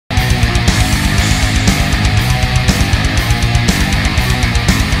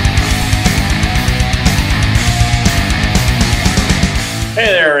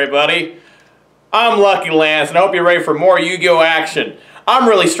everybody. I'm Lucky Lance, and I hope you're ready for more Yu-Gi-Oh! Action. I'm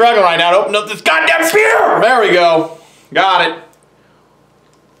really struggling right now to open up this goddamn beer! There we go. Got it.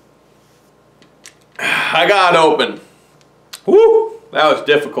 I got it open. Woo! That was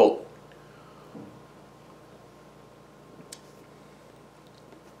difficult.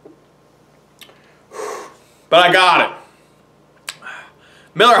 But I got it.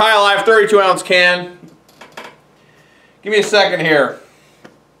 Miller High Life 32-ounce can. Give me a second here.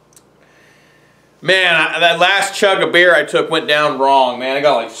 Man, that last chug of beer I took went down wrong, man. I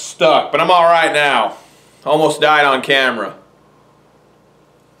got like stuck, but I'm all right now. Almost died on camera.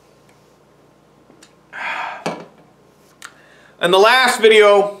 In the last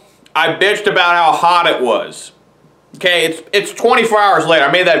video, I bitched about how hot it was. Okay, it's 24 hours later.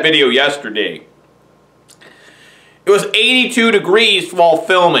 I made that video yesterday. It was 82 degrees while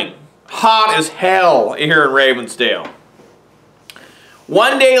filming. Hot as hell here in Ravensdale.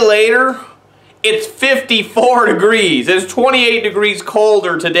 One day later, it's 54 degrees. It's 28 degrees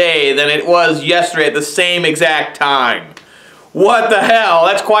colder today than it was yesterday at the same exact time. What the hell?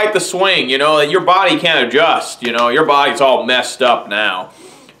 That's quite the swing, you know, that your body can't adjust, you know, your body's all messed up now.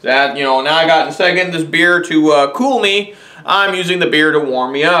 That, you know, now I got, instead of getting this beer to cool me, I'm using the beer to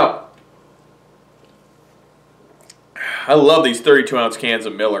warm me up. I love these 32-ounce cans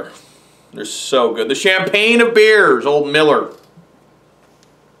of Miller. They're so good. The champagne of beers, old Miller.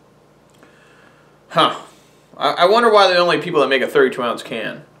 Huh. I wonder why they're the only people that make a 32-ounce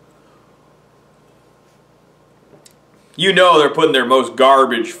can. You know they're putting their most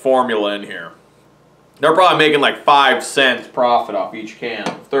garbage formula in here. They're probably making like 5 cents profit off each can.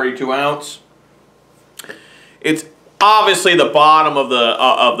 32-ounce. It's obviously the bottom of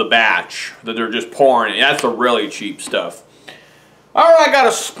the batch that they're just pouring in. That's the really cheap stuff. Alright, I got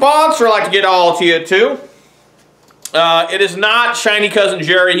a sponsor I'd like to get all to you too. It is not Shiny Cousin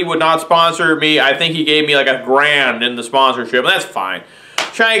Jerry. He would not sponsor me. I think he gave me like $1,000 in the sponsorship, and that's fine.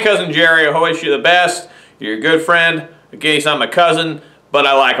 Shiny Cousin Jerry, I wish you the best. You're a good friend. Okay, he's not my cousin, but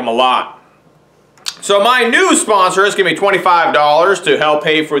I like him a lot. So my new sponsor is giving me $25 to help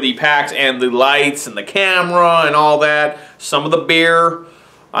pay for the packs and the lights and the camera and all that. Some of the beer.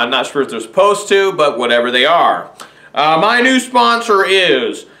 I'm not sure if they're supposed to, but whatever they are. My new sponsor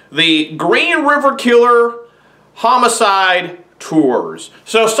is the Green River Killer Homicide Tours.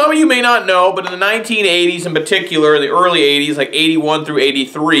 So some of you may not know, but in the 1980s in particular, the early 80s, like 81 through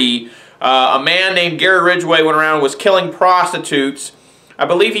 83, a man named Gary Ridgway went around and was killing prostitutes. I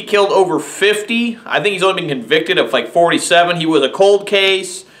believe he killed over 50. I think he's only been convicted of like 47. He was a cold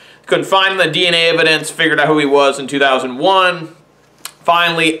case. Couldn't find the DNA evidence. Figured out who he was in 2001.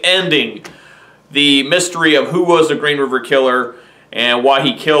 Finally ending the mystery of who was the Green River Killer and why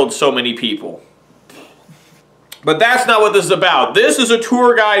he killed so many people. But that's not what this is about. This is a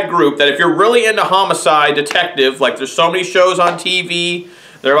tour guide group that if you're really into homicide, detective, like there's so many shows on TV,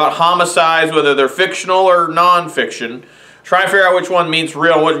 they're about homicides, whether they're fictional or non-fiction. Try and figure out which one means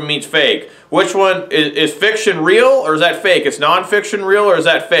real and which one means fake. Which one is fiction real or is that fake? Is non-fiction real or is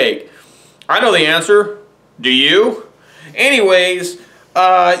that fake? I know the answer. Do you? Anyways,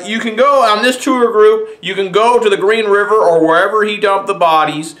 you can go on this tour group, you can go to the Green River or wherever he dumped the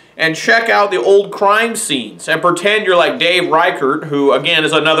bodies and check out the old crime scenes and pretend you're like Dave Reichert, who again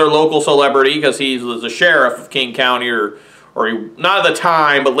is another local celebrity because he was the sheriff of King County, or he, not at the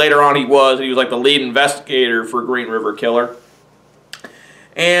time, but later on he was like the lead investigator for Green River Killer.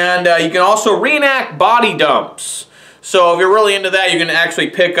 And you can also reenact body dumps. So if you're really into that, you can actually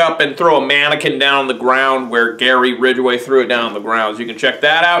pick up and throw a mannequin down on the ground where Gary Ridgway threw it down on the ground. So you can check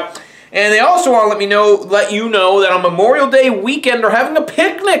that out. And they also want to let you know that on Memorial Day weekend they're having a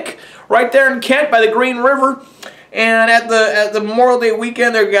picnic right there in Kent by the Green River. And at the Memorial Day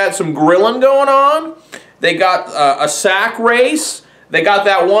weekend they've got some grilling going on. They got a sack race. They got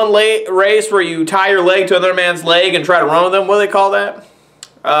that one race where you tie your leg to another man's leg and try to run with them. What do they call that?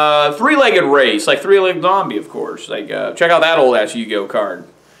 Three-legged race, like three-legged zombie, of course. Like, check out that old-ass Yu-Gi-Oh card.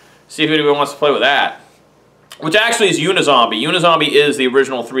 See if anyone wants to play with that. Which actually is Unizombie. Unizombie is the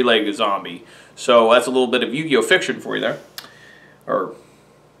original three-legged zombie. So that's a little bit of Yu-Gi-Oh fiction for you there. Or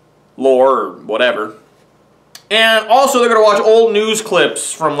lore, or whatever. And also they're going to watch old news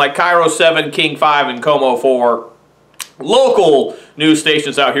clips from like Cairo 7, King 5, and Como 4. Local news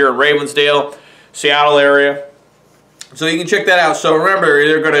stations out here in Ravensdale, Seattle area. So you can check that out. So remember,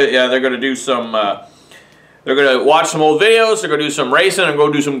 they're gonna do some, they're gonna watch some old videos. They're gonna do some racing and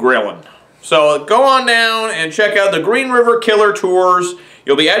go do some grilling. So go on down and check out the Green River Killer Tours.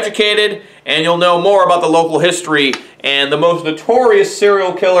 You'll be educated and you'll know more about the local history and the most notorious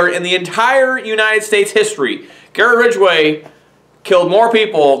serial killer in the entire United States history. Gary Ridgway killed more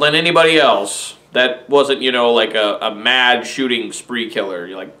people than anybody else. That wasn't, you know, like a mad shooting spree killer,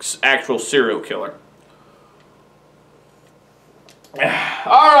 like actual serial killer.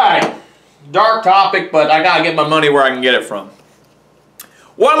 Alright, dark topic, but I gotta get my money where I can get it from.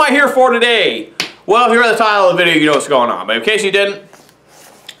 What am I here for today? Well, if you read the title of the video, you know what's going on. But in case you didn't,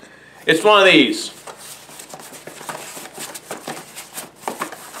 it's one of these.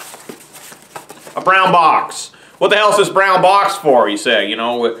 A brown box. What the hell is this brown box for, you say, you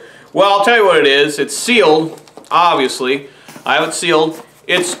know? Well, I'll tell you what it is. It's sealed, obviously. I have it sealed.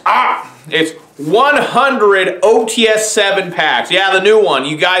 It's 100 OTS 7 packs. Yeah, the new one.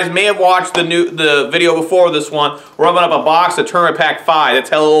 You guys may have watched the video before this one. We're opening up a box of Tournament Pack 5. That's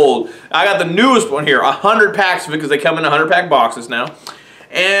hella old. I got the newest one here. 100 packs of it because they come in 100 pack boxes now.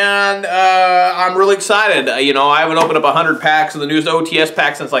 And I'm really excited. You know, I haven't opened up 100 packs of the newest OTS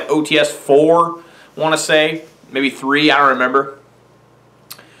pack since like OTS 4, I want to say. Maybe 3, I don't remember.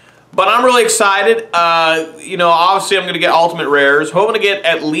 But I'm really excited. You know, obviously I'm going to get Ultimate Rares. Hoping to get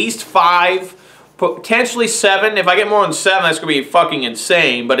at least 5, potentially 7. If I get more than 7, that's going to be fucking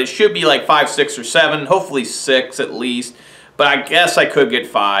insane. But it should be like 5, 6, or 7. Hopefully 6 at least. But I guess I could get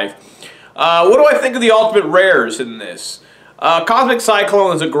 5. What do I think of the Ultimate Rares in this? Cosmic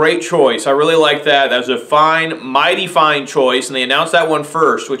Cyclone is a great choice. I really like that. That was a fine, mighty fine choice. And they announced that one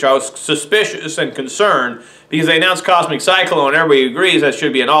first, which I was suspicious and concerned. Because they announced Cosmic Cyclone and everybody agrees that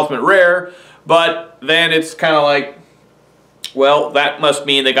should be an Ultimate Rare. But then it's kind of like, well, that must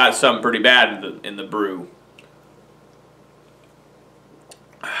mean they got something pretty bad in the brew.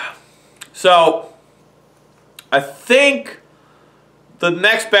 So, I think the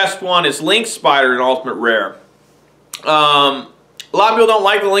next best one is Link Spider in Ultimate Rare. A lot of people don't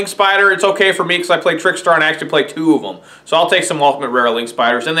like the Link Spider. It's okay for me because I play Trickstar and I actually play 2 of them. So I'll take some Ultimate Rare Link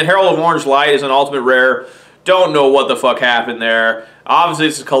Spiders. And then Herald of Orange Light is an Ultimate Rare. Don't know what the fuck happened there. Obviously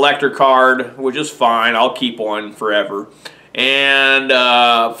it's a collector card, which is fine. I'll keep one forever. And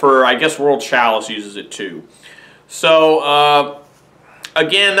for, I guess, World Chalice uses it too. So,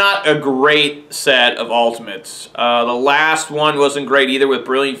 again, not a great set of Ultimates. The last one wasn't great either with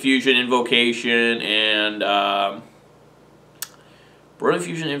Brilliant Fusion, Invocation, and... Brilliant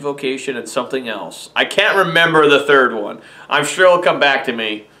Fusion, Invocation, and something else. I can't remember the third one. I'm sure it'll come back to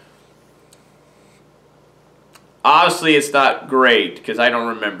me. Obviously, it's not great, because I don't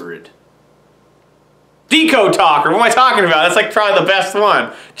remember it. Decode Talker! What am I talking about? That's like probably the best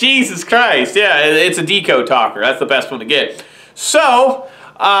one. Jesus Christ. Yeah, it's a Decode Talker. That's the best one to get. So,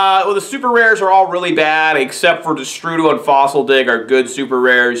 well, the super rares are all really bad, except for Destrudo and Fossil Dig are good super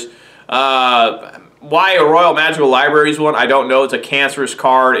rares. Why a Royal Magical Libraries one, I don't know. It's a cancerous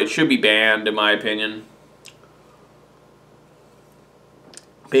card. It should be banned, in my opinion.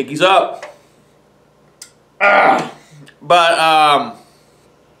 Pinkies up. But,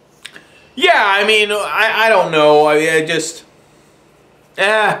 yeah, I mean, I don't know. I mean, I just,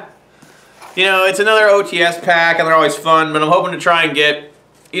 you know, it's another OTS pack, and they're always fun, but I'm hoping to try and get,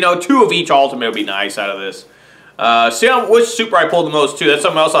 you know, 2 of each Ultimate would be nice out of this. See which super I pulled the most, too. That's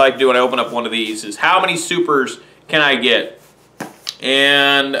something else I like to do when I open up one of these, is how many supers can I get?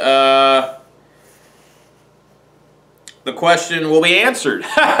 And, the question will be answered.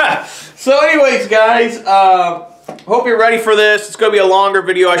 So anyways, guys, hope you're ready for this. It's going to be a longer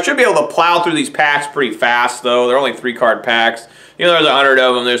video. I should be able to plow through these packs pretty fast, though. They're only 3-card packs. You know, there's 100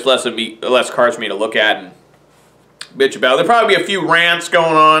 of them. There's less cards for me to look at and bitch about. There'll probably be a few rants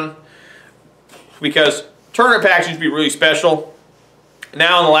going on because tournament packs used to be really special.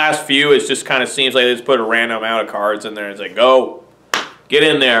 Now in the last few, it just kind of seems like they just put a random amount of cards in there and it's like, go, get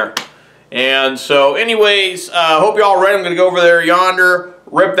in there. And so anyways, hope you're all ready. I'm going to go over there yonder,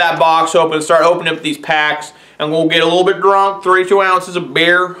 rip that box open, and start opening up these packs. And we'll get a little bit drunk, 32 ounces of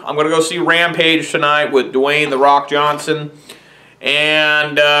beer. I'm going to go see Rampage tonight with Dwayne The Rock Johnson.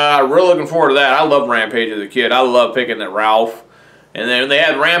 And I'm really looking forward to that. I loved Rampage as a kid. I love picking at Ralph. And then they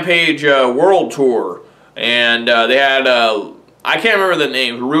had Rampage World Tour. And they had, I can't remember the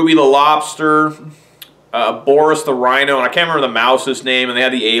names, Ruby the Lobster, Boris the Rhino, and I can't remember the mouse's name, and they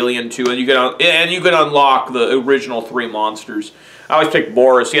had the alien too, and you could unlock the original 3 monsters. I always picked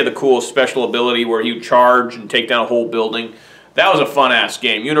Boris. He had the coolest special ability where he would charge and take down a whole building. That was a fun-ass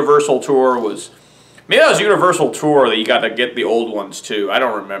game. Universal Tour was... Maybe that was Universal Tour that you got to get the old ones too. I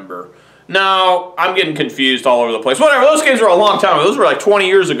don't remember. No, I'm getting confused all over the place. Whatever, those games were a long time ago. Those were like 20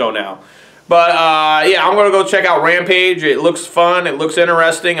 years ago now. But yeah, I'm gonna go check out Rampage. It looks fun. It looks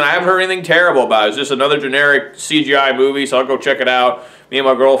interesting, and I haven't heard anything terrible about it. It's just another generic CGI movie, so I'll go check it out. Me and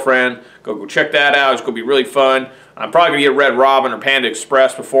my girlfriend go check that out. It's gonna be really fun. I'm probably gonna get Red Robin or Panda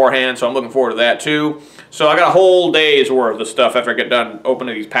Express beforehand, so I'm looking forward to that too. So I got a whole day's worth of stuff after I get done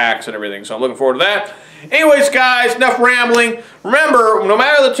opening these packs and everything. So I'm looking forward to that. Anyways, guys, enough rambling. Remember, no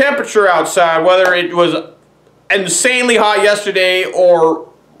matter the temperature outside, whether it was insanely hot yesterday or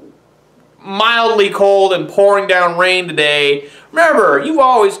mildly cold and pouring down rain today, remember, you've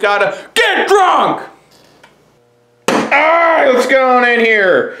always got to get drunk! Alright, let's go on in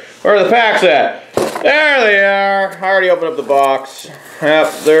here. Where are the packs at? There they are. I already opened up the box.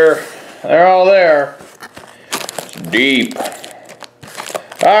 Yep, they're all there. It's deep.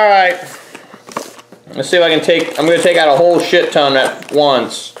 Alright. Let's see if I can I'm going to take out a whole shit ton at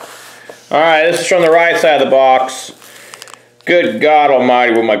once. Alright, this is from the right side of the box. Good God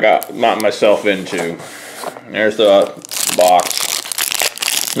almighty, what I got myself into. There's the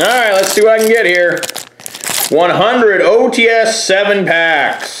box. Alright, let's see what I can get here. 100 OTS 7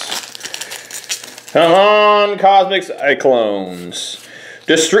 packs. Come on, Cosmic Cyclones.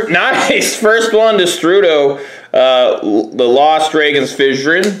 Nice, first one, Destrudo. The Lost Dragon's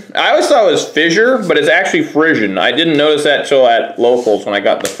Fissurin. I always thought it was Fissure, but it's actually Frisian. I didn't notice that till at locals when I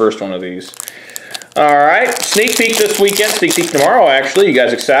got the first one of these. Alright, sneak peek this weekend, sneak peek tomorrow actually. You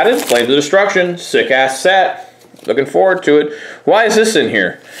guys excited? Flames of Destruction, sick ass set. Looking forward to it. Why is this in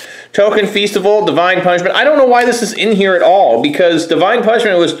here? Token Festival, Divine Punishment. I don't know why this is in here at all, because Divine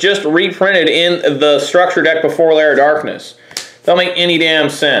Punishment was just reprinted in the structure deck before Lair of Darkness. Don't make any damn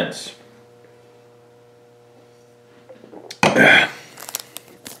sense.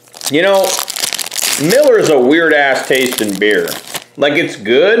 You know, Miller's a weird-ass taste in beer. Like, it's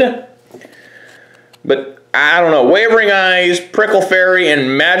good, but I don't know. Wavering Eyes, Prickle Fairy,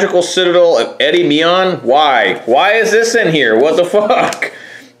 and Magical Citadel of Eddie Mion. Why? Why is this in here? What the fuck?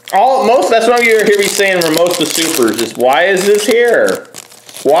 That's what you hear me saying for most of the supers is, why is this here?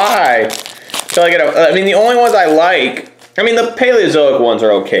 Why? I mean, the only ones I like, I mean, the Paleozoic ones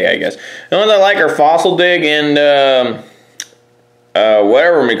are okay, I guess. The ones I like are Fossil Dig and,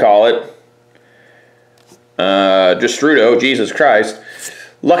 whatever we call it. Destrudo, Jesus Christ.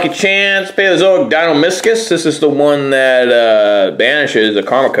 Lucky Chance, Paleozoic Dinomischus. This is the one that banishes the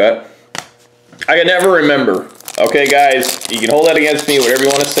Karma Cut. I can never remember. Okay, guys, you can hold that against me, whatever you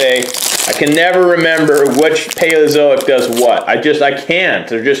want to say. I can never remember which Paleozoic does what. I can't.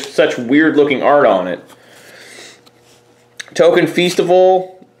 There's just such weird-looking art on it. Token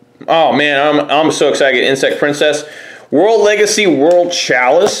Festival. Oh, man, I'm so excited to get Insect Princess. World Legacy, World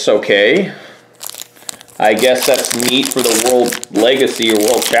Chalice. Okay. I guess that's neat for the World Legacy or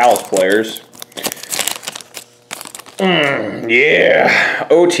World Chalice players. Yeah.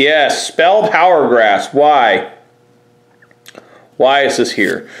 OTS. Spell Power Grasp. Why? Why is this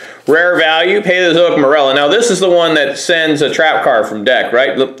here? Rare Value, Paleozoic Morella. Now this is the one that sends a trap card from deck,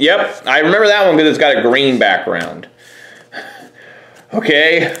 right? Yep, I remember that one because it's got a green background.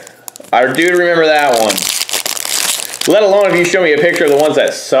 Okay, I do remember that one. Let alone if you show me a picture of the ones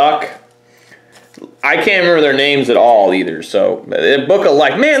that suck. I can't remember their names at all either. So, Book of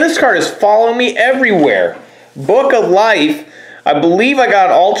Life. Man, this card is following me everywhere. Book of Life. I believe I got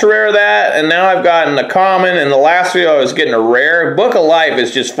an ultra rare of that, and now I've gotten a common, and the last video I was getting a rare. Book of Life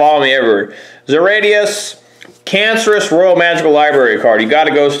is just following me everywhere. Zeradius, Cancerous Royal Magical Library card. You got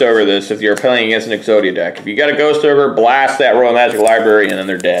to Ghost over this if you're playing against an Exodia deck. If you got a Ghost over, blast that Royal Magical Library, and then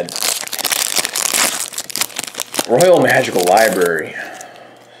they're dead. Royal Magical Library.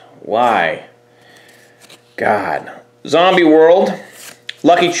 Why? God. Zombie World.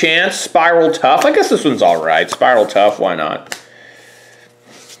 Lucky Chance. Spiral Tough. I guess this one's alright. Spiral Tough, why not?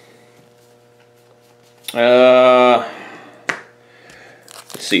 Let's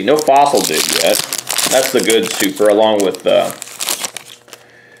see, no Fossil Dig yet. That's the good super, along with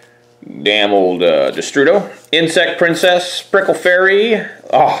damn old Destrudo. Insect Princess, Prickle Fairy.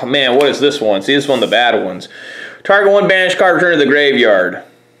 Oh man, what is this one? See, this one, the bad ones. Target one banished card, return to the graveyard.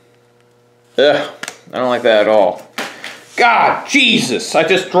 Ugh, I don't like that at all. God, Jesus, I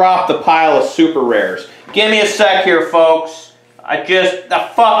just dropped the pile of super rares. Give me a sec here, folks. I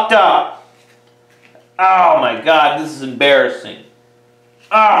fucked up. Oh my God, this is embarrassing.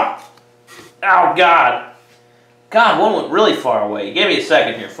 Ah! Oh God. God, one went really far away. Give me a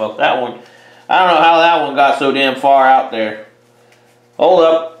second here, folks. That one, I don't know how that one got so damn far out there. Hold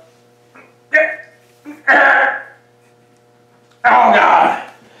up. Oh God.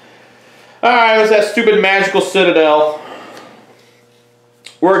 Alright, it was that stupid Magical Citadel.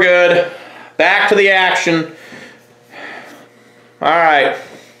 We're good. Back to the action. Alright.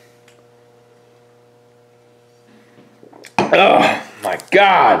 Oh my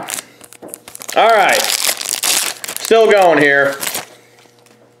god. Alright. Still going here.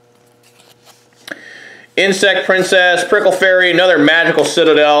 Insect Princess, Prickle Fairy, another Magical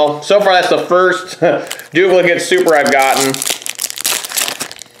Citadel. So far that's the first duplicate super I've gotten.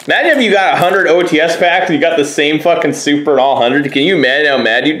 Imagine if you got 100 OTS packs and you got the same fucking super in all 100. Can you imagine how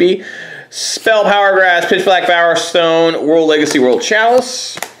mad you'd be? Spell Power Grass, Pitch Black Power Stone, World Legacy, World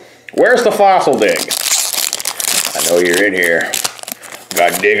Chalice. Where's the fossil dig? I know you're in here.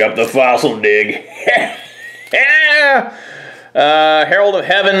 Gotta dig up the fossil dig. Herald of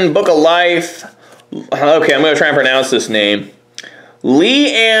Heaven, Book of Life. Okay, I'm going to try and pronounce this name.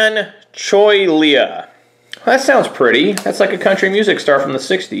 Leanne Choilia. That sounds pretty. That's like a country music star from the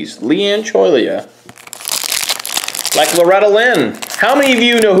 60s. Leanne Choilia. Like Loretta Lynn. How many of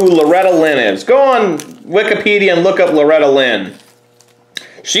you know who Loretta Lynn is? Go on Wikipedia and look up Loretta Lynn.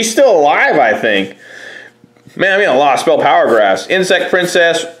 She's still alive, I think. Man, I mean a lot of spell power graphs. Insect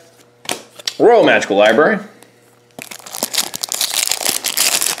Princess. Royal Magical Library.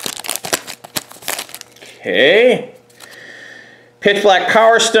 Okay. Pitch Black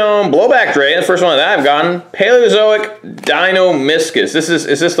Power Stone, Blowback Dragon, the first one that I've gotten. Paleozoic Dino-Miscus.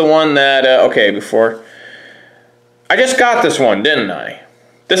 Is this the one that, okay, before. I just got this one, didn't I?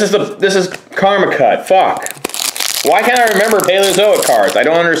 This is Karma Cut, fuck. Why can't I remember Paleozoic cards? I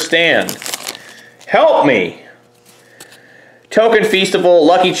don't understand. Help me. Token Feastival,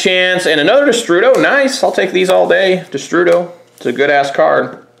 Lucky Chance, and another Destrudo. Nice, I'll take these all day. Destrudo, it's a good ass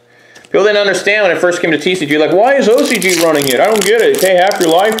card. People didn't understand when it first came to TCG, like, why is OCG running it? I don't get it. Pay half your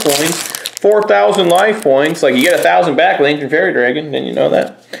life points, 4,000 life points. Like, you get 1,000 back with Ancient Fairy Dragon. Didn't you know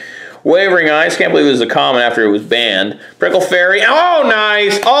that? Wavering Eyes. Can't believe it was a common after it was banned. Prickle Fairy. Oh,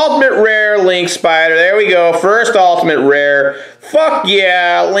 nice. Ultimate Rare Link Spider. There we go. First Ultimate Rare. Fuck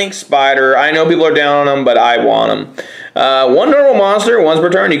yeah, Link Spider. I know people are down on them, but I want them. One normal monster, once per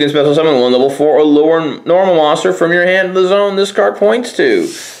turn. You can special summon one level 4 or lower normal monster from your hand to the zone this card points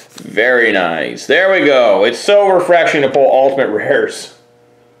to. Very nice. There we go. It's so refreshing to pull ultimate rares.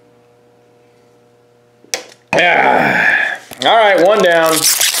 Yeah. Alright, one down.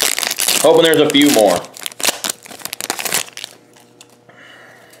 Hoping there's a few more.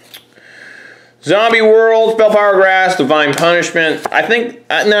 Zombie World, Spell Power Grass, Divine Punishment. I think,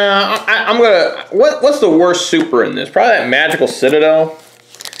 I'm gonna, what's the worst super in this? Probably that Magical Citadel.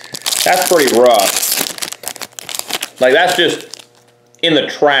 That's pretty rough. Like, that's just in the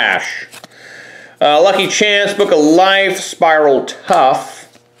trash. Lucky Chance, Book of Life, Spiral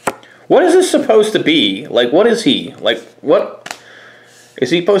Tough. What is this supposed to be? Like, what is he? Like, what?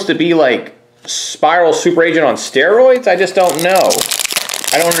 Is he supposed to be like Spiral Super Agent on steroids? I just don't know.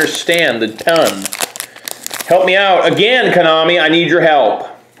 I don't understand the ton. Help me out. Again, Konami, I need your help.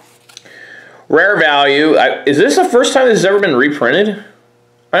 Rare value. Is this the first time this has ever been reprinted?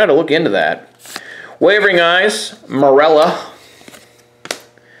 I gotta look into that. Wavering Eyes, Morella.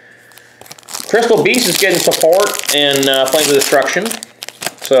 Crystal Beast is getting support in Flames of Destruction.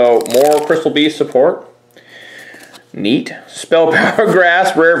 So, more Crystal Beast support. Neat. Spell Power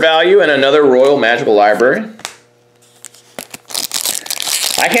Grass, rare value, and another Royal Magical Library.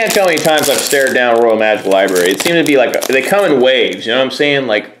 I can't tell how many times I've stared down Royal Magical Library. It seems to be like, they come in waves, you know what I'm saying?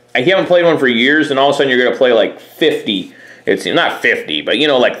 Like, I haven't played one for years, and all of a sudden you're going to play like 50. It's not 50, but you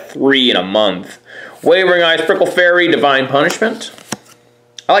know, like 3 in a month. Wavering Eyes, Prickle Fairy, Divine Punishment.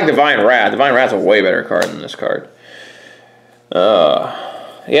 I like Divine Wrath. Divine Wrath's a way better card than this card. You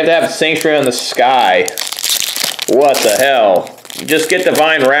have to have Sanctuary on the Sky. What the hell? You just get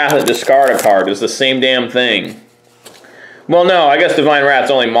Divine Wrath and discard a card. It's the same damn thing. Well, no, I guess Divine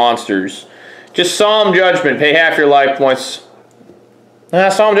Wrath's only monsters. Just Solemn Judgment. Pay half your life points.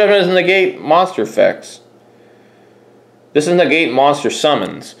 Solemn Judgment doesn't negate monster effects. This is negate monster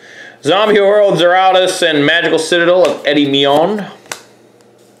summons. Zombie World, Zeratus, and Magical Citadel of Eddie Mion.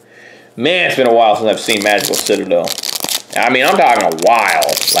 Man, it's been a while since I've seen Magical Citadel. I mean, I'm talking a while.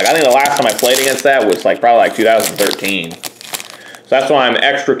 Like, I think the last time I played against that was like probably like 2013. So that's why I'm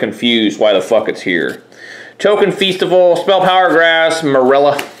extra confused why the fuck it's here. Token Feastival, Spell Power Grass,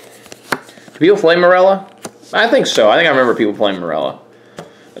 Morella. Do people play Morella? I think so. I think I remember people playing Morella.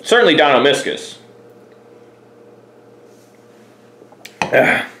 Certainly Dino-Miscus.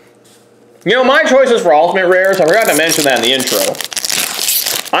 You know, my choices for Ultimate Rares, I forgot to mention that in the intro.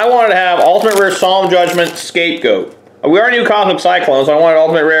 I wanted to have Ultimate Rare Solemn Judgment, Scapegoat. We already knew Cosmic Cyclone, so I wanted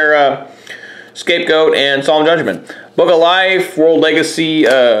Ultimate Rare Scapegoat and Solemn Judgment. Book of Life, World Legacy,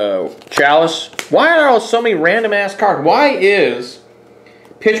 Chalice. Why are there so many random ass cards? Why is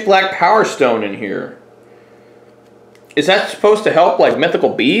Pitch Black Power Stone in here? Is that supposed to help like Mythical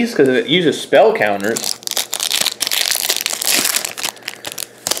Bees? Because it uses spell counters.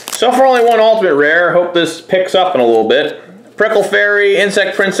 So far only one ultimate rare. Hope this picks up in a little bit. Prickle Fairy,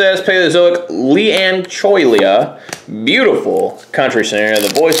 Insect Princess, Paleozoic, Leanne Choilia. Beautiful country singer,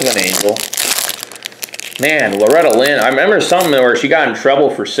 the voice of an angel. Man, Loretta Lynn. I remember something where she got in trouble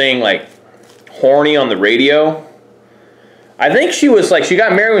for saying like horny on the radio. I think she was like, she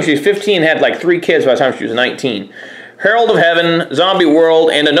got married when she was 15, had like 3 kids by the time she was 19. Herald of Heaven, Zombie World,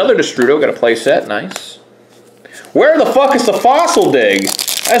 and another Destrudo. Got a play set. Nice. Where the fuck is the Fossil Dig?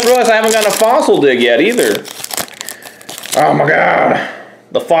 I just realized I haven't gotten a Fossil Dig yet either. Oh my god.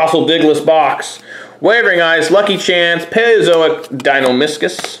 The Fossil Digless box. Wavering Eyes, Lucky Chance, Paleozoic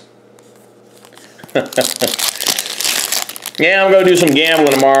Dinomischus. Yeah, I'm going to do some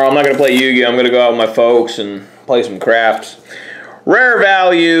gambling tomorrow. I'm not going to play Yu-Gi-Oh! I'm going to go out with my folks and play some craps. Rare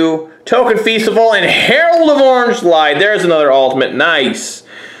Value, Token Feastival, and Herald of Orange Light. There's another ultimate. Nice.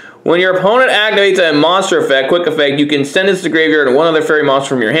 When your opponent activates a monster effect, quick effect, you can send it to the graveyard and one other fairy monster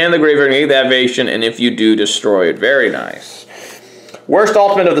from your hand to the graveyard and make the activation, and if you do, destroy it. Very nice. Worst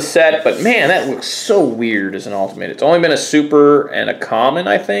ultimate of the set, but man, that looks so weird as an ultimate. It's only been a super and a common,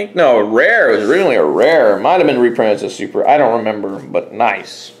 I think. No, a rare. It was originally a rare. It might have been reprinted as a super. I don't remember, but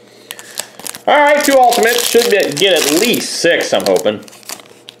nice. Alright, 2 ultimates. Should get at least 6, I'm hoping.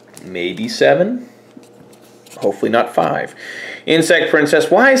 Maybe 7. Hopefully not 5. Insect Princess.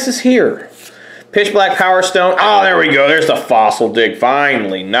 Why is this here? Pitch Black Power Stone. Oh, there we go. There's the Fossil Dig.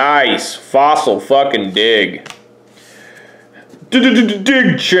 Finally. Nice. Fossil fucking Dig.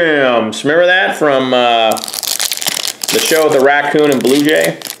 Dig Champs. Remember that from the show with the raccoon and blue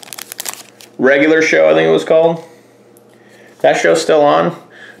jay? Regular show, I think it was called. That show's still on.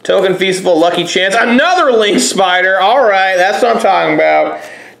 Token Feastival, Lucky Chance. Another Link Spider. Alright, that's what I'm talking about.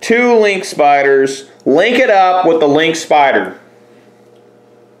 2 Link Spiders. Link it up with the Link Spider.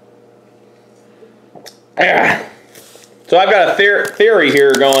 So I've got a theory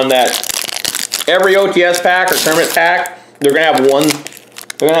here going that every OTS pack or tournament pack, they're going to have one,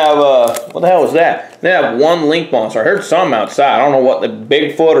 they're going to have, what the hell was that? They have one Link monster. I heard something outside. I don't know what, the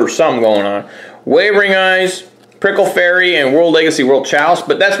Bigfoot or something going on. Wavering Eyes, Prickle Fairy, and World Legacy World Chalice.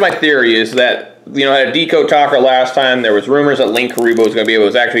 But that's my theory, is that, you know, I had a Decode Talker last time. There was rumors that Link Karibo was going to be able, it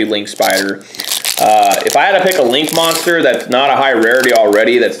was actually Link Spider. If I had to pick a Link monster that's not a high rarity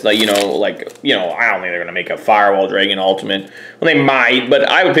already, that's like, I don't think they're going to make a Firewall Dragon Ultimate. Well, they might, but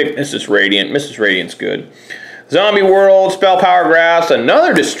I would pick Mrs. Radiant. Mrs. Radiant's good. Zombie World, Spell Power Grass,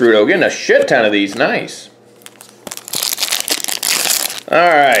 another Destrudo. Getting a shit ton of these. Nice.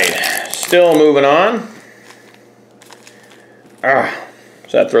 Alright, still moving on.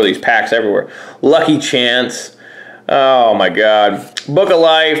 So I throw these packs everywhere. Lucky Chance. Oh my god. Book of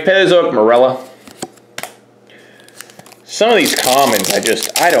Life, Paleozoic Morella. Some of these commons,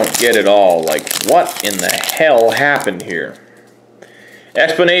 I don't get it all. Like, what in the hell happened here?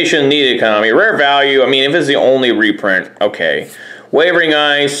 Explanation needed economy. Rare Value, I mean, if it's the only reprint, okay. Wavering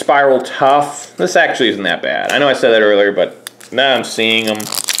Eyes, Spiral Tough. This actually isn't that bad. I know I said that earlier, but now I'm seeing them.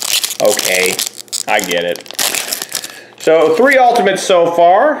 Okay, I get it. So, 3 ultimates so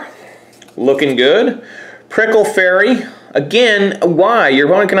far. Looking good. Prickle Fairy. Again, why? Your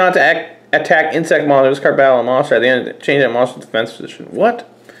opponent cannot attack insect monsters. This card battle a monster. At the end, change that monster's defense position.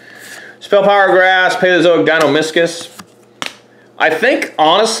 What? Spell Power Grass, Paleozoic Dinomischus. I think,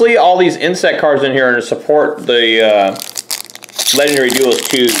 honestly, all these insect cards in here are to support the Legendary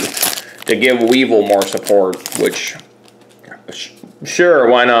Duelist 2 to give Weevil more support, which, sure,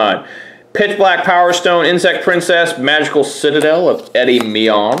 why not? Pitch Black Power Stone, Insect Princess, Magical Citadel of Eddie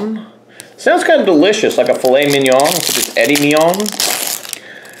Mion. Sounds kind of delicious, like a filet mignon, such as Eddie Mion.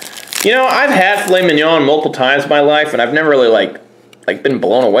 You know, I've had filet mignon multiple times in my life, and I've never really, like been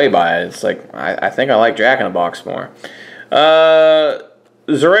blown away by it. It's like, I think I like Jack in the Box more.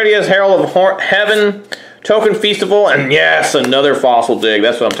 Zeradia's Herald of Heaven, Token Feastival, and yes, another Fossil Dig.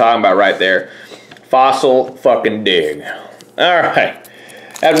 That's what I'm talking about right there. Fossil fucking Dig. Alright.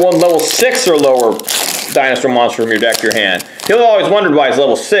 Add 1 level 6 or lower dinosaur monster from your deck to your hand. People always wondered why it's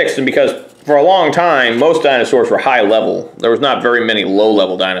level 6, and because for a long time, most dinosaurs were high level. There was not very many low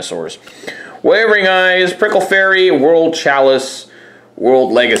level dinosaurs. Wavering Eyes, Prickle Fairy, World Chalice,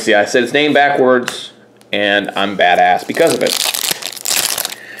 World Legacy. I said its name backwards, and I'm badass because of it.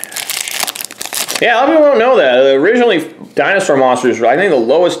 Yeah, a lot of people don't know that. Originally, dinosaur monsters, I think the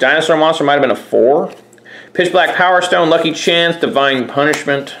lowest dinosaur monster might have been a 4. Pitch Black Power Stone, Lucky Chance, Divine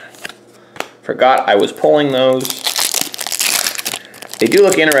Punishment. Forgot I was pulling those. They do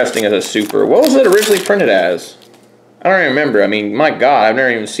look interesting as a super. What was it originally printed as? I don't even remember. I mean, my god, I've never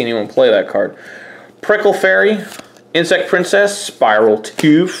even seen anyone play that card. Prickle Fairy, Insect Princess, Spiral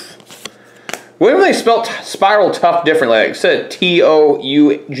Tooth, What have they spelled spiral tough differently? Like, instead of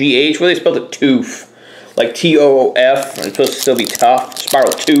T-O-U-G-H, what have they spelled it tooth? Like T-O-O-F, and it's supposed to still be tough.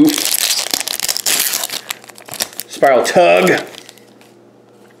 Spiral tooth. Spiral tug.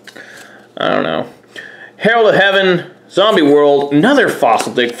 I don't know. Herald of Heaven, Zombie World, another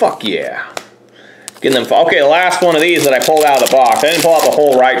fossil dig. Fuck yeah. Getting them. Okay, the last one of these that I pulled out of the box. I didn't pull out the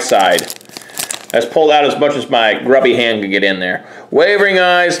whole right side. I just pulled out as much as my grubby hand could get in there. Wavering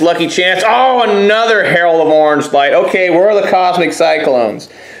Eyes, Lucky Chance. Oh, another Herald of Orange Light. Okay, where are the Cosmic Cyclones?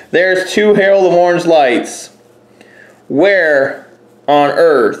 There's 2 Herald of Orange Lights. Where on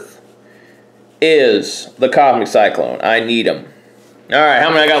earth is the Cosmic Cyclone? I need them. Alright, how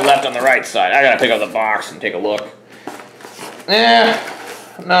many I got left on the right side? I gotta pick up the box and take a look.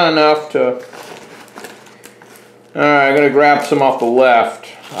 Not enough to... Alright, I'm gonna grab some off the left.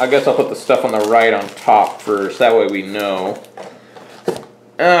 I guess I'll put the stuff on the right on top first. That way we know.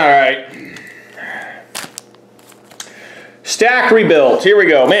 Alright. Stack rebuilt. Here we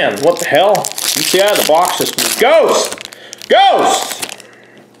go. Man, what the hell? You see out of the box this Ghost! Ghost!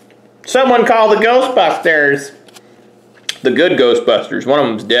 Someone call the Ghostbusters. The good Ghostbusters. One of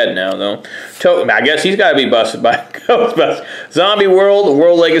them's dead now, though. I guess he's got to be busted by Ghostbusters. Zombie World,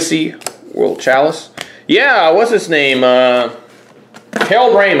 World Legacy, World Chalice. Yeah, what's his name?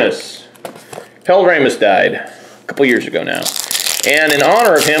 Harold Ramis. Harold Ramis died a couple years ago now. And in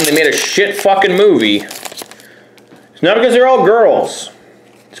honor of him, they made a shit fucking movie. It's not because they're all girls.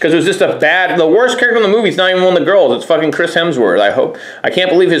 It's because it was just a bad... The worst character in the movie is not even one of the girls. It's fucking Chris Hemsworth. I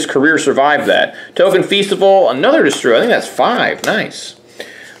can't believe his career survived that. Token Feastival, another destroyer. I think that's 5. Nice.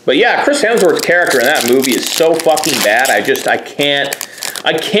 But yeah, Chris Hemsworth's character in that movie is so fucking bad. I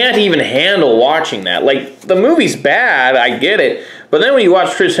can't even handle watching that. Like, the movie's bad, I get it. But then when you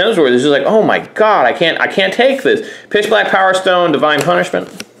watch Chris Hemsworth, it's just like, oh my god, I can't take this. Pitch Black, Power Stone, Divine Punishment.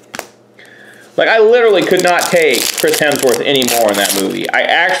 Like, I literally could not take Chris Hemsworth anymore in that movie. I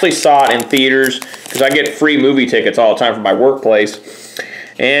actually saw it in theaters, because I get free movie tickets all the time from my workplace.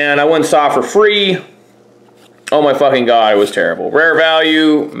 And I went and saw it for free. Oh my fucking god, it was terrible. Rare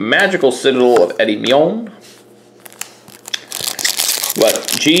Value, Magical Citadel of Eddie Mion.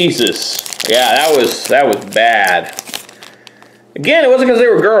 But, Jesus. Yeah, that was bad. Again, it wasn't because they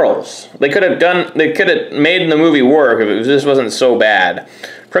were girls. They could have made the movie work if this wasn't so bad.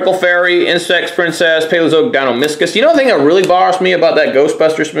 Prickle Fairy, Insect Princess, Paleozoic Dinomiscus. You know the thing that really bothers me about that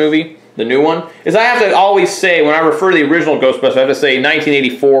Ghostbusters movie, the new one, is I have to always say, when I refer to the original Ghostbusters, I have to say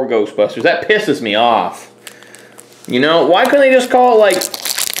 1984 Ghostbusters. That pisses me off. You know, why couldn't they just call it like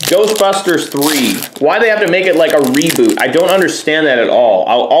Ghostbusters 3? Why do they have to make it like a reboot? I don't understand that at all.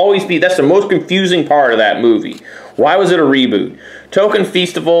 That's the most confusing part of that movie. Why was it a reboot? Token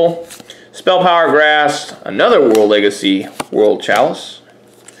Feastival, Spell Power Grass, another World Legacy, World Chalice.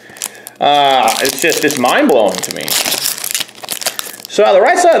 It's mind-blowing to me. So on the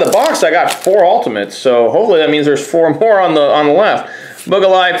right side of the box, I got 4 ultimates, so hopefully that means there's 4 more on the left. Book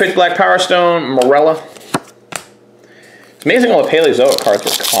of Life, Pitch Black, Power Stone, Morella. It's amazing all the Paleozoic cards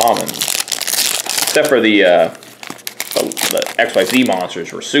are common. Except for the XYZ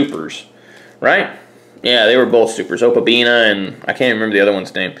monsters were supers. Right? Yeah, they were both supers. Opabina and I can't even remember the other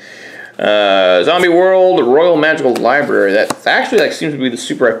one's name. Zombie World, Royal Magical Library. That actually seems to be the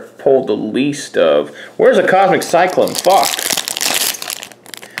super I pulled the least of. Where's a Cosmic Cyclone? Fuck.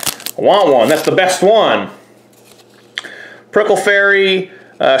 I want one. That's the best one. Prickle Fairy,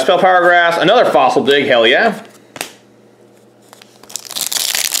 Spell Power Grass, another Fossil Dig. Hell yeah.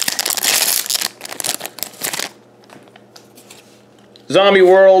 Zombie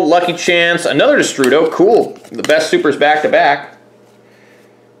World, Lucky Chance, another Destrudo. Cool. The best supers back to back.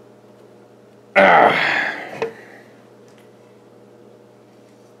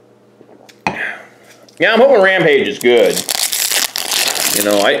 Yeah, I'm hoping Rampage is good. You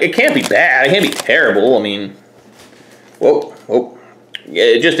know, it can't be bad. It can't be terrible. I mean, whoa. Yeah,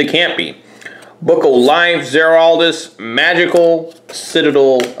 it can't be. Book of Life, Zeraldus, Magical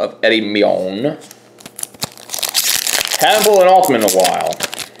Citadel of Eddie Mion. Haven't pulled an ultimate in a while.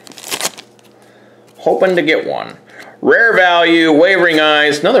 Hoping to get one. Rare Value, Wavering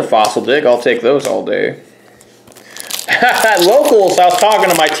Eyes, another Fossil Dig. I'll take those all day. Locals, I was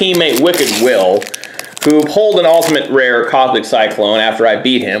talking to my teammate Wicked Will, who pulled an ultimate rare Cosmic Cyclone after I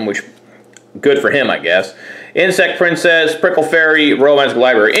beat him, which, good for him, I guess. Insect Princess, Prickle Fairy, Royal Magical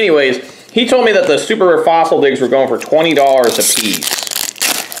Library. Anyways, he told me that the super rare Fossil Digs were going for $20 a piece.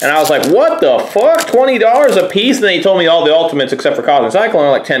 And I was like, what the fuck? $20 a piece? And then he told me all the ultimates except for Cosmic Cyclone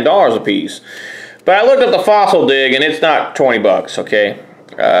are like $10 a piece. But I looked at the Fossil Dig and it's not 20 bucks, okay?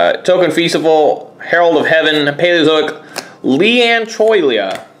 Token Feastival, Herald of Heaven, Paleozoic,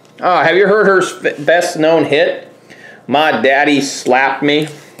 Leanchoilia. Have you heard her best known hit? My Daddy Slapped Me.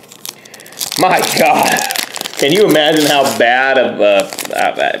 My God. Can you imagine how bad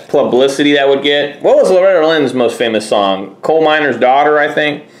of publicity that would get? What was Loretta Lynn's most famous song? Coal Miner's Daughter, I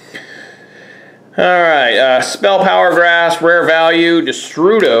think. Alright, Spell Power Grass, Rare Value,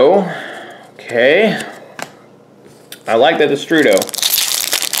 Destrudo. Okay. I like that Destrudo.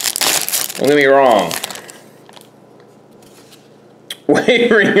 Don't get me wrong.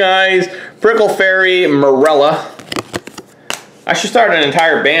 Wavering Eyes, Prickle Fairy, Morella. I should start an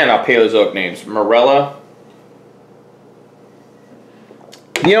entire band of Paleozoic names. Morella.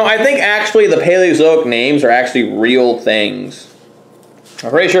 You know, I think actually the Paleozoic names are actually real things. I'm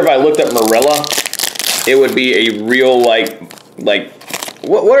pretty sure if I looked up Morella, it would be a real,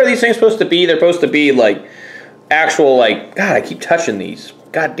 what are these things supposed to be? They're supposed to be, like, actual, like, God, I keep touching these.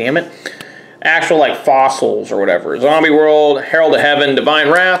 God damn it. Actual, like, fossils or whatever. Zombie World, Herald of Heaven,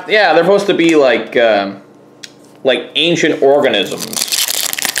 Divine Wrath. Yeah, they're supposed to be, like ancient organisms.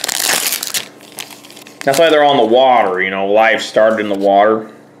 That's why they're on the water, you know, life started in the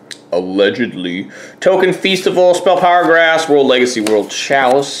water. Allegedly. Token Festival, Spell Power Grass, World Legacy, World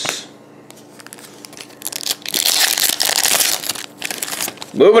Chalice.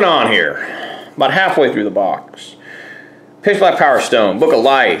 Moving on here. About halfway through the box. Pitch Black Power Stone, Book of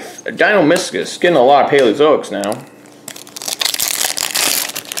Life, Dino-Miscus, getting a lot of Paleozoics now.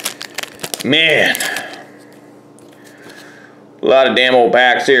 Man. A lot of damn old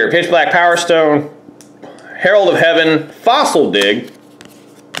packs here. Pitch Black Power Stone, Herald of Heaven, Fossil Dig.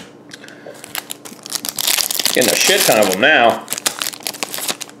 Getting a shit ton of them now.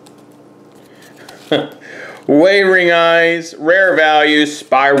 Wavering Eyes, Rare Value,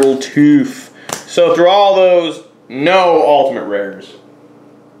 Spiral Tooth. So through all those, no ultimate rares.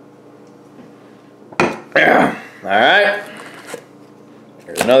 Alright.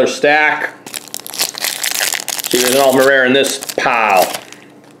 Here's another stack. See if there's an ultimate rare in this pile.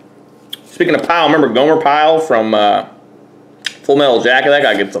 Speaking of pile, remember Gomer Pyle from Full Metal Jacket? That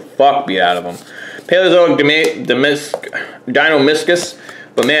guy gets the fuck beat out of him. Paleozoic Dino-Miscus.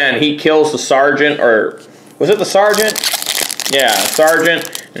 But man, he kills the sergeant, or was it the sergeant? Yeah,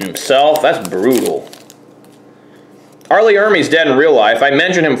 sergeant and himself. That's brutal. Arlie Ermey's dead in real life. I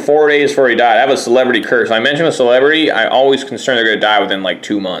mentioned him 4 days before he died. I have a celebrity curse. I mention a celebrity, I always concerned they're going to die within like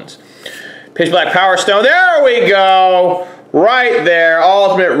 2 months. Pitch Black Power Stone. There we go. Right there.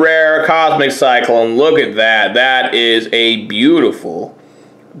 Ultimate Rare Cosmic Cyclone. Look at that. That is a beautiful,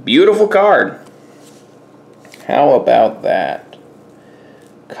 beautiful card. How about that?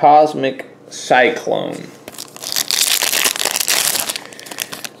 Cosmic Cyclone.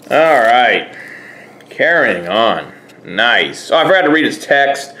 Alright. Carrying on. Nice. Oh, I forgot to read its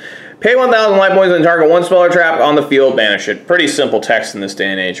text. Pay 1,000 life points and target one spell or trap on the field, banish it. Pretty simple text in this day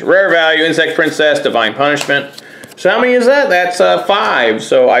and age. Rare Value, Insect Princess, Divine Punishment. So how many is that? That's 5.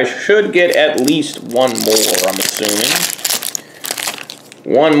 So I should get at least one more, I'm assuming.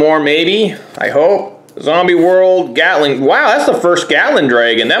 One more maybe, I hope. Zombie World, Gatling. Wow, that's the first Gatling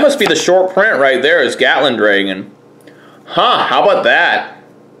Dragon. That must be the short print right there is Gatling Dragon. Huh, how about that?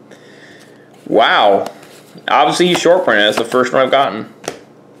 Wow. Obviously he's short printed. That's the first one I've gotten.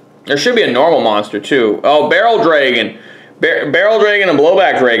 There should be a normal monster too. Oh, Barrel Dragon. Barrel Dragon and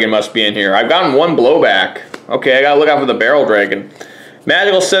Blowback Dragon must be in here. I've gotten one Blowback. Okay, I gotta look out for the Barrel Dragon.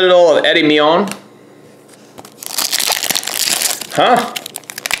 Magical Citadel of Eddie Mion. Huh.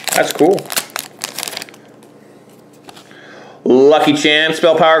 That's cool. Lucky Chance,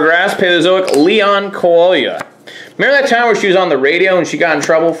 Spell Power Grass, Paleozoic, Leon Coelia. Remember that time where she was on the radio and she got in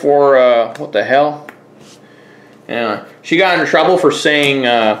trouble for, what the hell? Yeah, she got in trouble for saying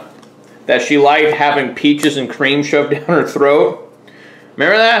that she liked having peaches and cream shoved down her throat.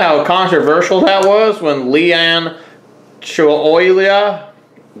 Remember that? How controversial that was when Leon Coelia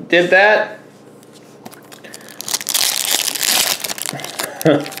did that?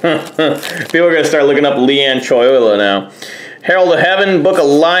 People are going to start looking up Leanne Choyola now. Herald of Heaven, Book of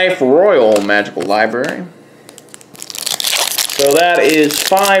Life, Royal Magical Library. So that is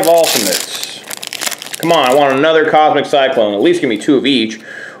 5 ultimates. Come on, I want another Cosmic Cyclone. At least give me 2 of each.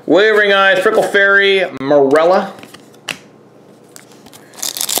 Wavering Eyes, Prickle Fairy, Morella.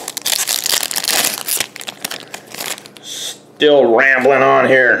 Still rambling on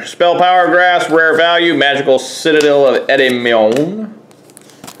here. Spell Power Grass, Rare Value, Magical Citadel of Edemion.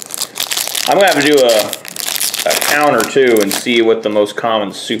 I'm going to have to do a count or two and see what the most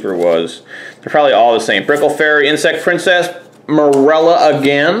common super was. They're probably all the same. Prickle Fairy, Insect Princess, Morella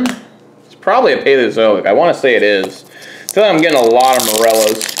again. It's probably a Paleozoic. I want to say it is. I feel like I'm getting a lot of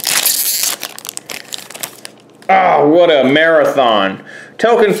Morellas. Oh, what a marathon.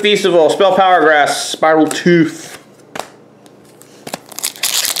 Token Feastival, Spell Power Grass, Spiral Tooth.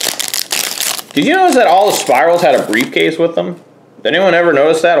 Did you notice that all the spirals had a briefcase with them? Did anyone ever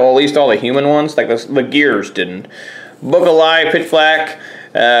notice that? Well, at least all the human ones. Like the gears didn't. Book of Life, Pitch Black,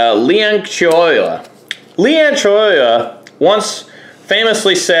 Leon Choya. Leon Choya once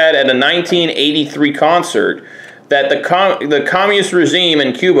famously said at a 1983 concert that the communist regime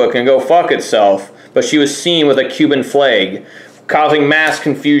in Cuba can go fuck itself, but she was seen with a Cuban flag, causing mass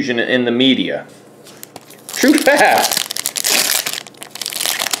confusion in the media. True fact.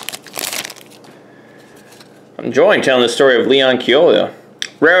 I'm enjoying telling the story of Leon Choya.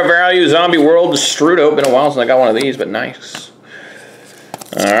 Rare value, Zombie World, Destrudo. Been a while since I got one of these, but nice.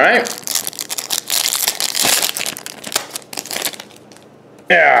 Alright.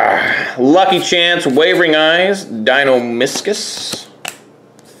 Yeah. Lucky Chance, Wavering Eyes, Dinomischus.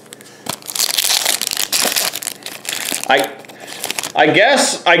 I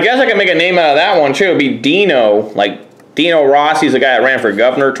guess I can make a name out of that one too. It'd be Dino. Like Dino Rossi's the guy that ran for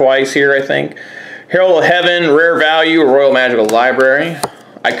governor twice here, I think. Herald of Heaven, Rare Value, Royal Magical Library.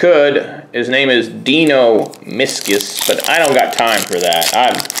 I could. His name is Dinomischus, but I don't got time for that.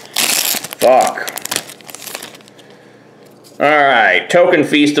 Fuck. Alright, Token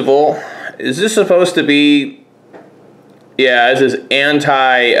Feastival. Is this supposed to be... Yeah, this is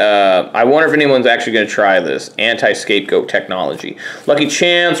I wonder if anyone's actually going to try this. Anti-scapegoat technology. Lucky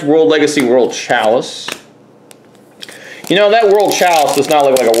Chance, World Legacy, World Chalice. You know, that World Chalice does not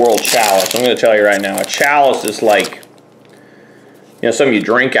look like a World Chalice. I'm going to tell you right now. A chalice is like, you know, something you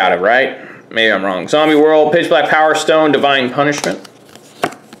drink out of, right? Maybe I'm wrong. Zombie World, Pitch Black Power Stone, Divine Punishment.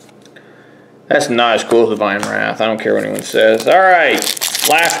 That's not as cool as Divine Wrath. I don't care what anyone says. Alright,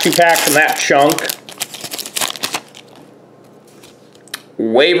 last 2 packs from that chunk.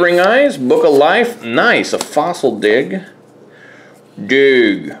 Wavering Eyes, Book of Life. Nice, a Fossil Dig.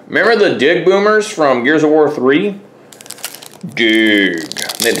 Dig. Remember the Dig Boomers from Gears of War 3? Dig.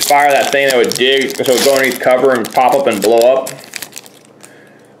 They'd fire that thing that would dig, so it would go underneath cover and pop up and blow up.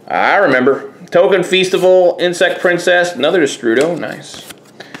 I remember. Token Feastival, Insect Princess, another Destrudo. Nice.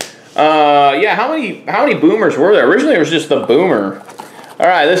 Yeah, how many boomers were there? Originally it was just the boomer.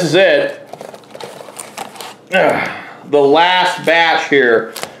 Alright, this is it. The last batch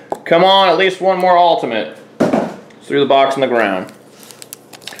here. Come on, at least one more ultimate. It's through the box on the ground.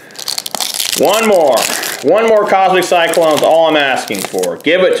 One more. One more Cosmic Cyclone's all I'm asking for.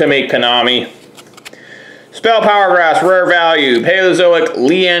 Give it to me, Konami. Spell Power Grass, Rare Value, Paleozoic,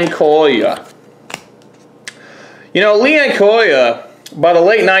 Leon Choya. You know, Leon Choya, by the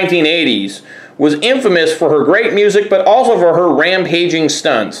late 1980s, was infamous for her great music, but also for her rampaging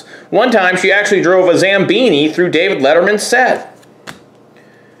stunts. One time, she actually drove a Zambini through David Letterman's set.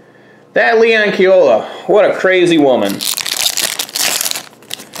 That Leon Choya, what a crazy woman.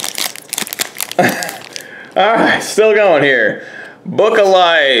 Alright, still going here. Book of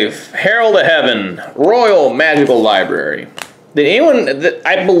Life, Herald of Heaven, Royal Magical Library. Did anyone...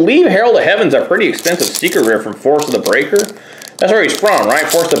 I believe Herald of Heaven's a pretty expensive secret rare from Force of the Breaker. That's where he's from, right?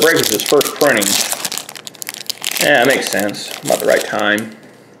 Force of the Breaker is his first printing. Yeah, that makes sense. About the right time.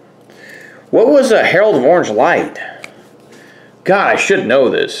 What was a Herald of Orange Light? God, I should know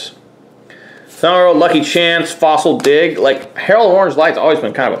this. Thunder, Lucky Chance, Fossil Dig. Like, Herald of Orange Light's always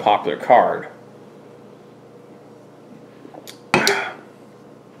been kind of a popular card.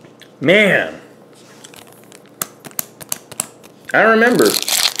 Man. I don't remember.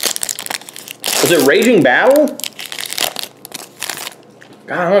 Was it Raging Battle?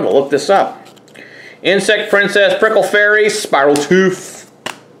 God, I'm going to look this up. Insect Princess, Prickle Fairy, Spiral Tooth.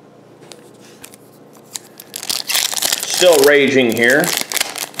 Still raging here.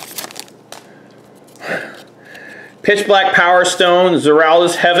 Pitch Black Power Stone,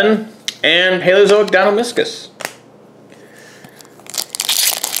 Zeralda's Heaven, and Paleozoic Dinomischus.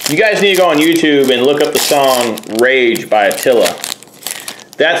 You guys need to go on YouTube and look up the song Rage by Attila.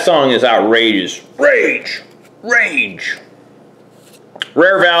 That song is outrageous. Rage! Rage!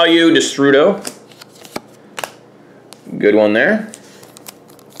 Rare Value, Destrudo. Good one there.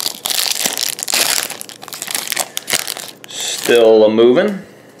 Still a-moving.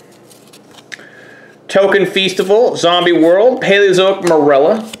 Token Feastival, Zombie World, Paleozoic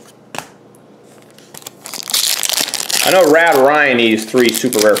Morella. I know Rad Ryan needs 3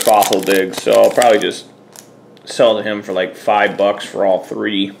 super rare fossil digs, so I'll probably just sell to him for like $5 for all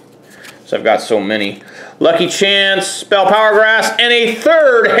 3. So I've got so many. Lucky Chance, Spell Power Grass, and a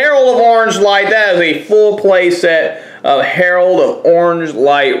third Herald of Orange Light. That is a full play set of Herald of Orange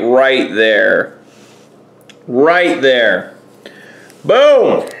Light right there. Right there.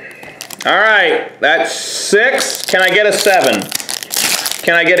 Boom! Alright, that's 6. Can I get a 7?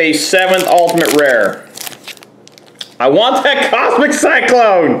 Can I get a 7th Ultimate Rare? I want that Cosmic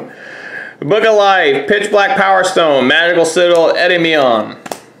Cyclone! Book of Life, Pitch Black Power Stone, Magical Citadel, Endymion.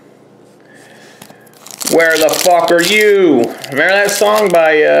 Where the fuck are you? Remember that song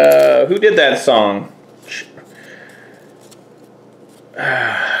by, who did that song?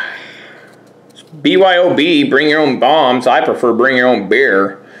 BYOB, Bring Your Own Bombs. I prefer Bring Your Own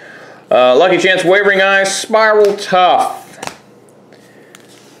Beer. Lucky Chance, Wavering Eyes, Spiral Tough.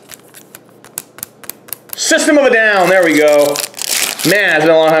 System of a Down, there we go. Man, it's been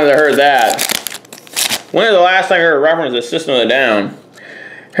a long time since I heard that. When was the last time I heard a reference to System of a Down?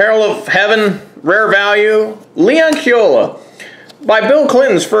 Herald of Heaven, Rare Value, Leon Keola. By Bill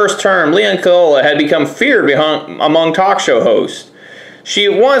Clinton's first term, Leon Keola had become feared among talk show hosts. She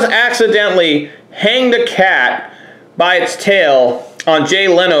once accidentally hanged a cat by its tail on Jay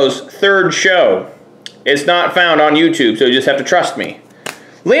Leno's 3rd show. It's not found on YouTube, so you just have to trust me.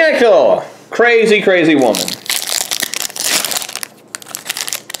 Leon Keola, crazy, crazy woman.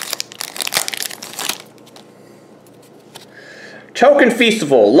 Token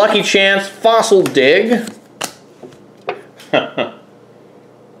Festival, Lucky Chance, Fossil Dig.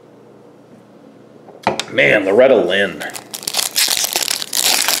 Man, Loretta Lynn.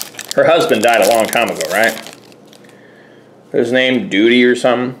 Her husband died a long time ago, right? His name, Duty or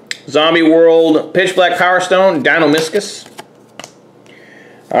something. Zombie World, Pitch Black Power Stone, Dinomischus.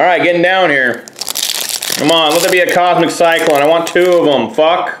 Alright, getting down here. Come on, let there be a Cosmic Cyclone. I want 2 of them,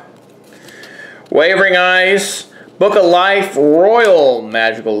 fuck. Wavering Eyes, Book of Life, Royal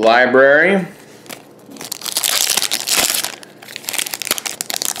Magical Library.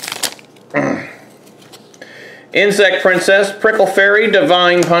 Insect Princess, Prickle Fairy,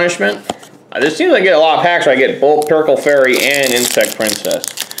 Divine Punishment. This seems like I get a lot of packs where I get both Prickle Fairy and Insect Princess.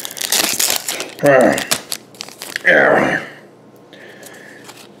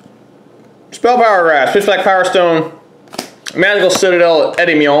 Spell Power Grass, Pitch Black Power Stone, Magical Citadel,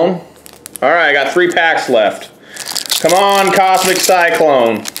 Endymion. Alright, I got 3 packs left. Come on, Cosmic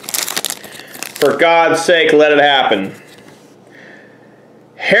Cyclone. For God's sake, let it happen.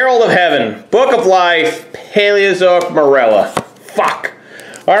 Herald of Heaven, Book of Life, Paleozoic Morella. Fuck.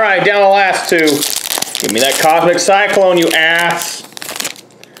 Alright, down the last 2. Give me that Cosmic Cyclone, you ass.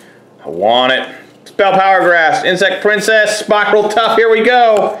 I want it. Spell Power Grass, Insect Princess, Spiral Tough, here we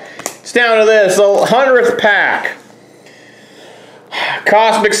go. It's down to this, the 100th pack.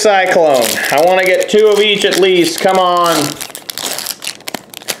 Cosmic Cyclone. I want to get 2 of each at least. Come on.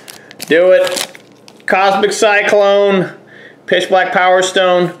 Do it. Cosmic Cyclone. Pitch Black Power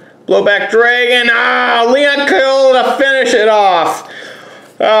Stone. Blowback Dragon. Ah, Leon Keola to finish it off.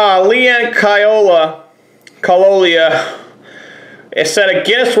 Ah, Leon Keola. It set a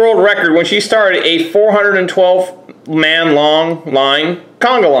Guinness World Record when she started a 412-man long line,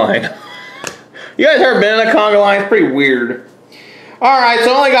 conga line. You guys ever been in a conga line? It's pretty weird. Alright,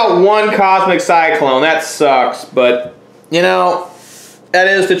 so I only got 1 Cosmic Cyclone. That sucks, but, you know, that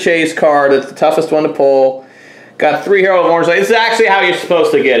is the chase card. It's the toughest one to pull. Got 3 Herald of Orange Light. This is actually how you're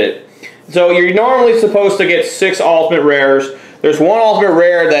supposed to get it. So you're normally supposed to get 6 Ultimate Rares. There's 1 Ultimate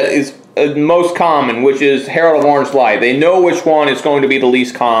Rare that is most common, which is Herald of Orange Light. They know which one is going to be the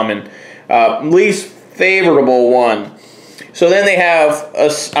least common, least favorable one. So then they have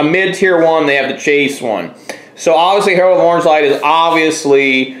a mid-tier one, they have the chase one. So obviously Herald of Orange Light is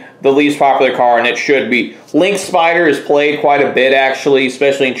obviously the least popular card, and it should be. Link Spider is played quite a bit, actually,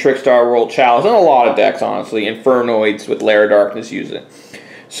 especially in Trickstar World Chalice, and a lot of decks, honestly. Infernoids with Lair of Darkness use it.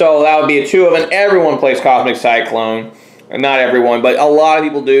 So that would be a 2 of them. Everyone plays Cosmic Cyclone. Not everyone, but a lot of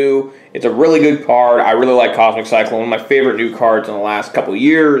people do. It's a really good card. I really like Cosmic Cyclone. One of my favorite new cards in the last couple of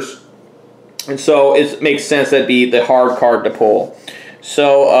years. And so it makes sense that'd be the hard card to pull.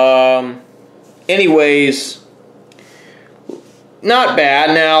 So, anyways, not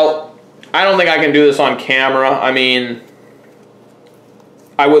bad. Now, I don't think I can do this on camera. I mean,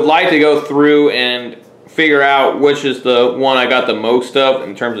 I would like to go through and figure out which is the one I got the most of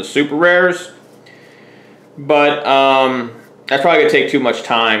in terms of super rares. But that's probably going to take too much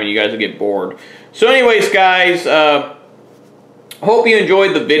time and you guys will get bored. So anyways, guys, hope you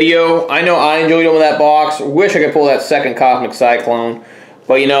enjoyed the video. I know I enjoyed it with that box. Wish I could pull that second Cosmic Cyclone.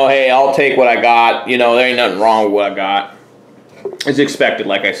 But, you know, hey, I'll take what I got. You know, there ain't nothing wrong with what I got. It's expected,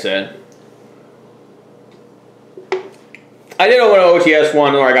 like I said. I did open an OTS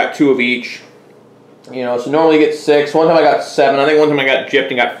one where I got 2 of each. You know, so normally you get 6. One time I got 7. I think one time I got gypped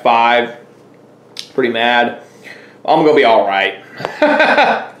and got 5. Pretty mad. I'm going to be alright.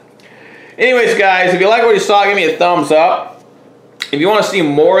 Anyways, guys, if you like what you saw, give me a thumbs up. If you want to see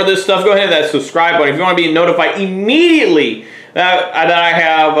more of this stuff, go ahead and hit that subscribe button. If you want to be notified immediately that I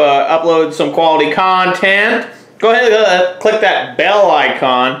have uploaded some quality content, go ahead and click that bell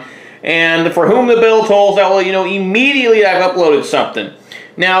icon. And for whom the bell tolls, that will let you know immediately I've uploaded something.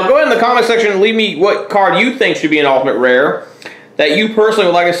 Now, go ahead in the comment section and leave me what card you think should be an Ultimate Rare that you personally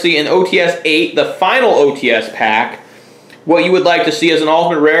would like to see in OTS 8, the final OTS pack. What you would like to see as an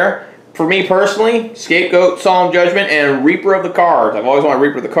Ultimate Rare. For me personally, Scapegoat, Solemn Judgment, and Reaper of the Cards. I've always wanted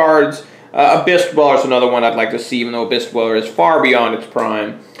Reaper of the Cards. Abyss Dweller is another one I'd like to see, even though Abyss Dweller is far beyond its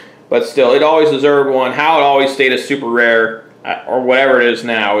prime. But still, it always deserved one. How it always stayed a super rare, or whatever it is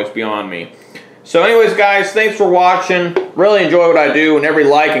now, is beyond me. So anyways, guys, thanks for watching. Really enjoy what I do, and every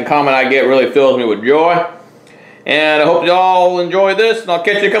like and comment I get really fills me with joy. And I hope you all enjoy this, and I'll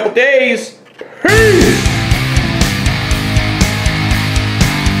catch you in a couple days. Peace!